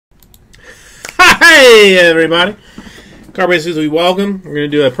Hey everybody, Carbasers, we welcome. We're going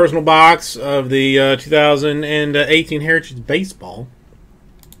to do a personal box of the 2018 Heritage Baseball.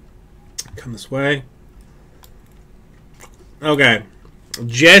 Come this way. Okay,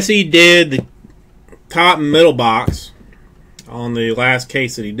 Jesse did the top and middle box on the last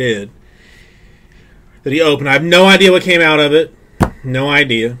case that he opened. I have no idea what came out of it. No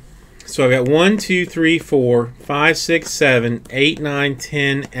idea. So I've got 1, 2, 3, 4, 5, 6, 7, 8, 9,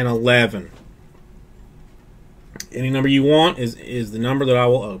 10, and 11. Any number you want is the number that I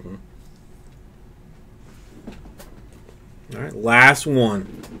will open. All right, last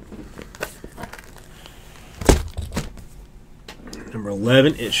one. Number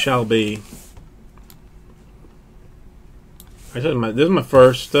 11, it shall be. This is my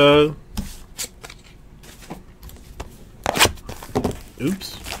first. Oops. What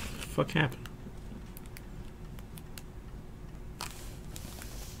the fuck happened?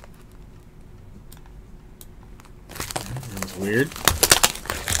 Weird.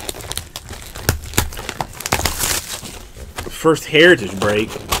 First Heritage break.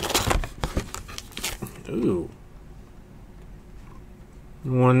 Ooh.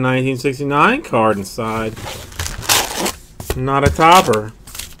 1969 card inside. Not a topper.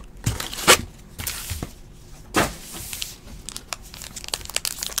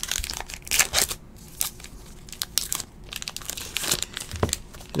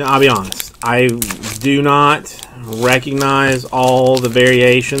 Now, I'll be honest. I do not recognize all the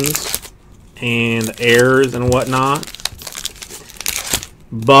variations and errors and whatnot,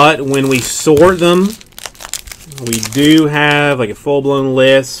 but when we sort them, we do have like a full-blown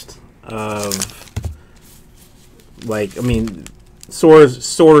list of, like, I mean,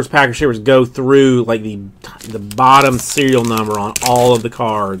 sorters, packers, shippers go through like the bottom serial number on all of the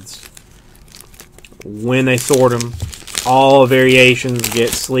cards. When they sort them, all variations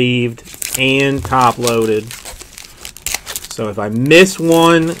get sleeved and top loaded. So if I miss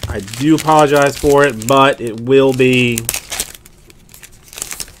one, I do apologize for it, but it will be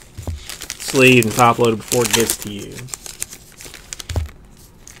sleeved and top loaded before it gets to you.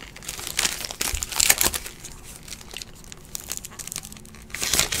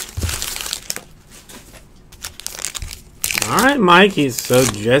 All right, Mike.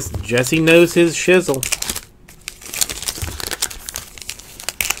 Jesse knows his shizzle.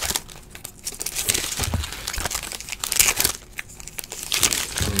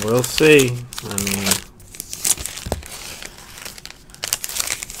 We'll see. I mean,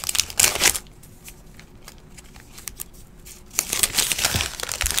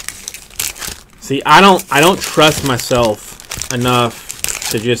 see, I don't trust myself enough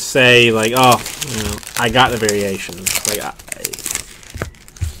to just say like, oh, you know, I got the variations. Like,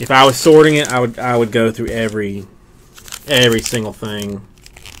 if I was sorting it, I would go through every single thing,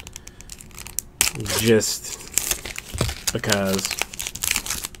 just because.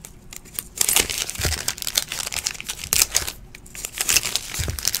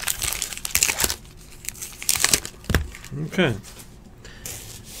 Okay,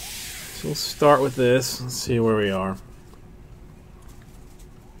 so we'll start with this. Let's see where we are.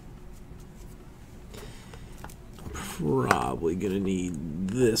 Probably gonna need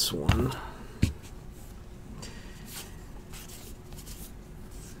this one.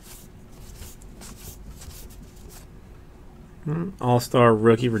 All-Star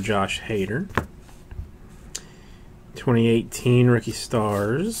rookie for Josh Hader. 2018 rookie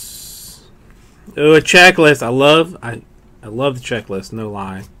stars. Oh, a checklist. I love the checklist, no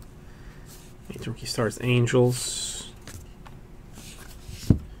lie. Rookie stars, Angels.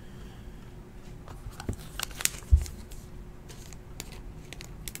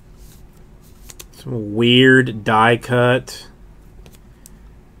 Some weird die cut.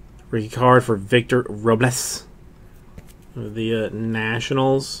 Rookie card for Victor Robles of the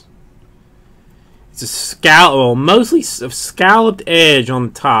Nationals. It's a mostly a scalloped edge on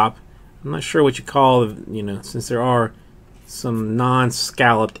the top. I'm not sure what you call, you know, since there are some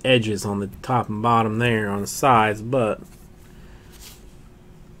non-scalloped edges on the top and bottom there on the sides, but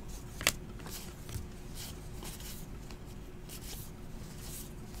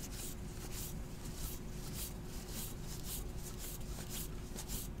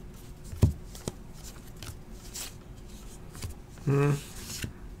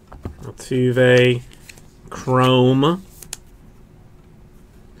Altuve Chrome.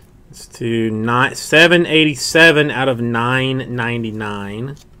 It's to 787 out of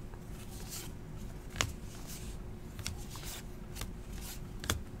 999.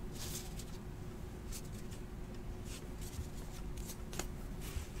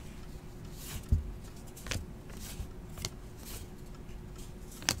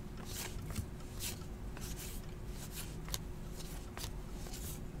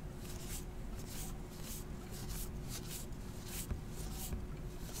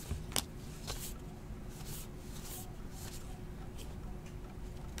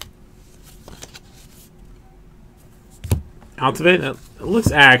 Out of it. It looks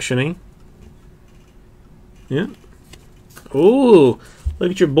actiony. Yeah. Ooh,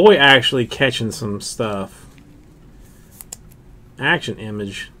 look at your boy actually catching some stuff. Action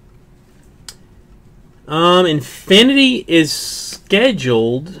image. Infinity is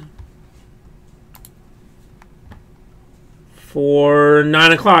scheduled for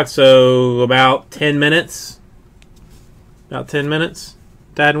 9 o'clock, so about 10 minutes. About 10 minutes,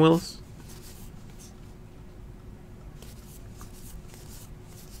 Dad and Willis.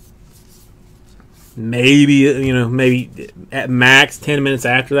 Maybe, you know, maybe at max 10 minutes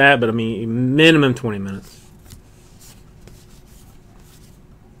after that, but I mean, minimum 20 minutes.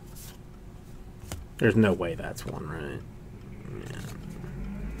 There's no way that's one, right?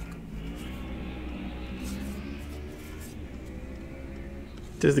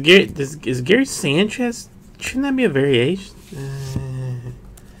 Yeah. Is Gary Sanchez? Shouldn't that be a variation?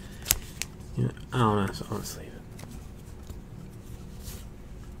 Yeah, I don't know. So let's leave it.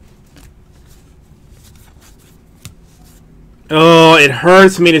 Oh, it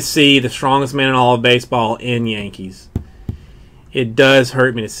hurts me to see the strongest man in all of baseball in Yankees. It does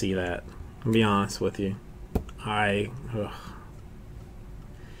hurt me to see that. I'll be honest with you.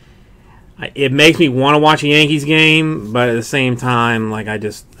 It makes me want to watch a Yankees game, but at the same time, like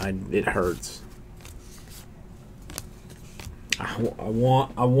it hurts. I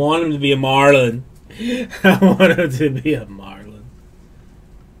want him to be a Marlin. I want him to be a Marlin.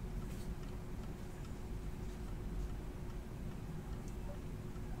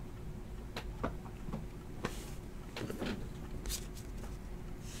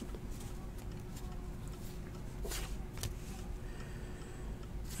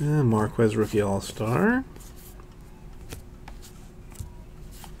 Marquez Rookie All-Star.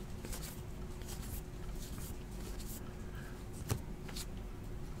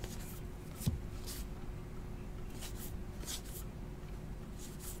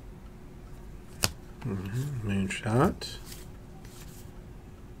 Moonshot.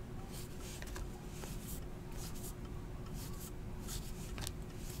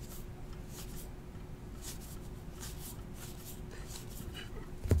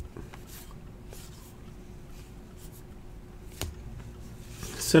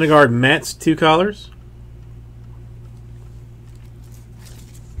 Syndergaard Mets, 2 colors.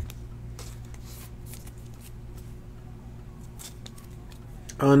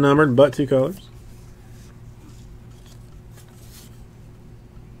 Unnumbered, but 2 colors.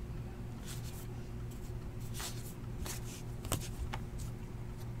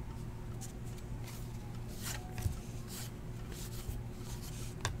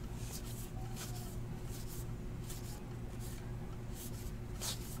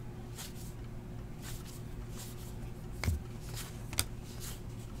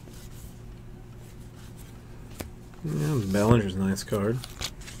 Yeah, Bellinger's a nice card.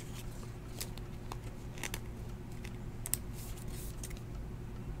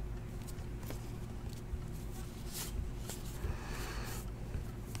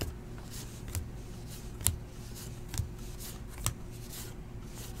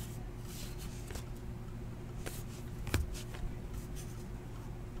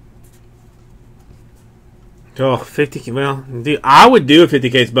 Oh, 50. Well, dude, I would do a 50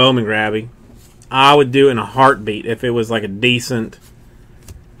 case Bowman grabby. I would do it in a heartbeat if it was like a decent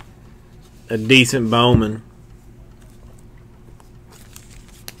Bowman.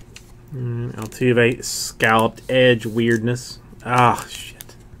 Altuve scalloped edge weirdness. Ah,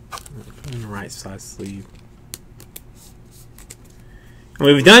 shit. Put in the right side sleeve.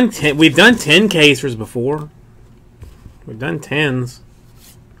 We've done 10 casers before. We've done 10s.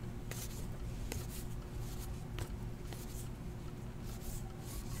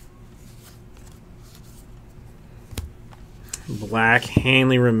 Black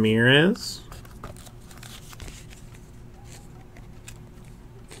Hanley Ramirez.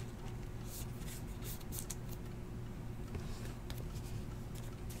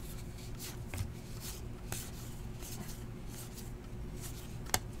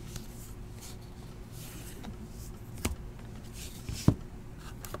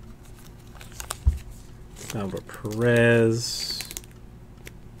 Albert Perez.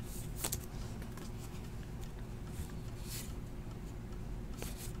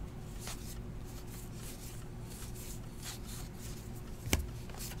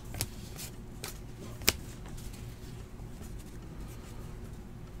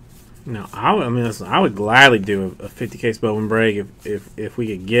 No, I mean, listen, I would gladly do a 50 case Bowman break if we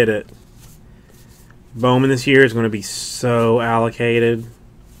could get it. Bowman this year is going to be so allocated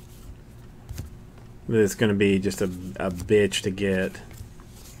that it's going to be just a bitch to get.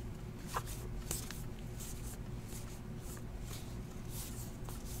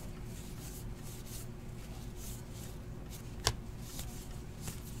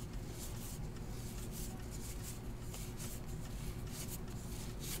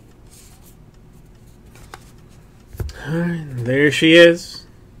 Alright, there she is.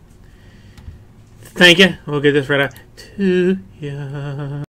 Thank you. We'll get this right out to ya.